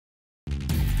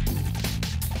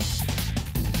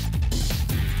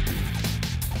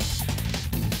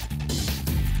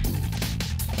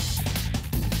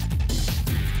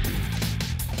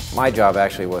My job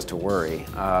actually was to worry,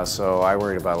 so I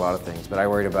worried about a lot of things, but I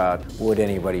worried about would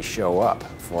anybody show up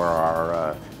for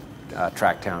our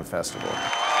Tracktown Festival.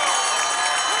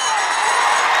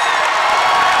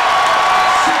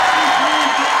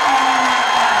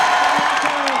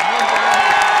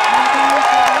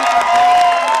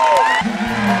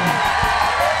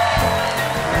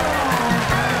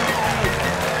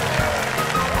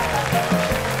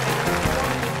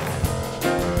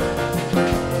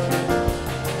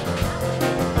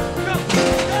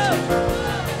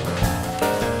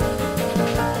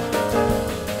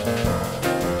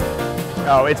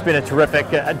 Oh, it's been a terrific,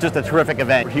 just a terrific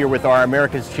event here with our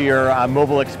America's Cheer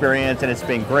mobile experience, and it's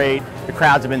been great. The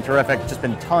crowds have been terrific, just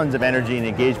been tons of energy and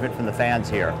engagement from the fans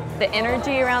here. The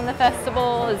energy around the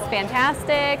festival is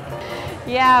fantastic.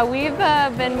 Yeah, we've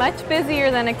been much busier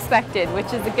than expected,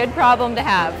 which is a good problem to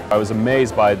have. I was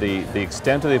amazed by the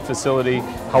extent of the facility,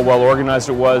 how well organized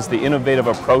it was, the innovative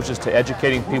approaches to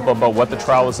educating people about what the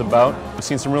trial is about. We've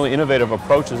seen some really innovative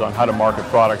approaches on how to market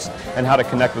products and how to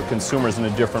connect with consumers in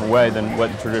a different way than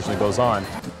what traditionally goes on.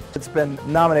 It's been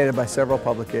nominated by several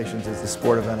publications as the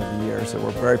sport event of the year, so we're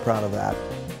very proud of that.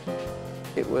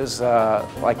 It was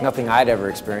like nothing I'd ever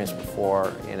experienced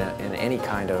before in any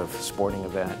kind of sporting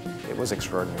event. It was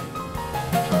extraordinary.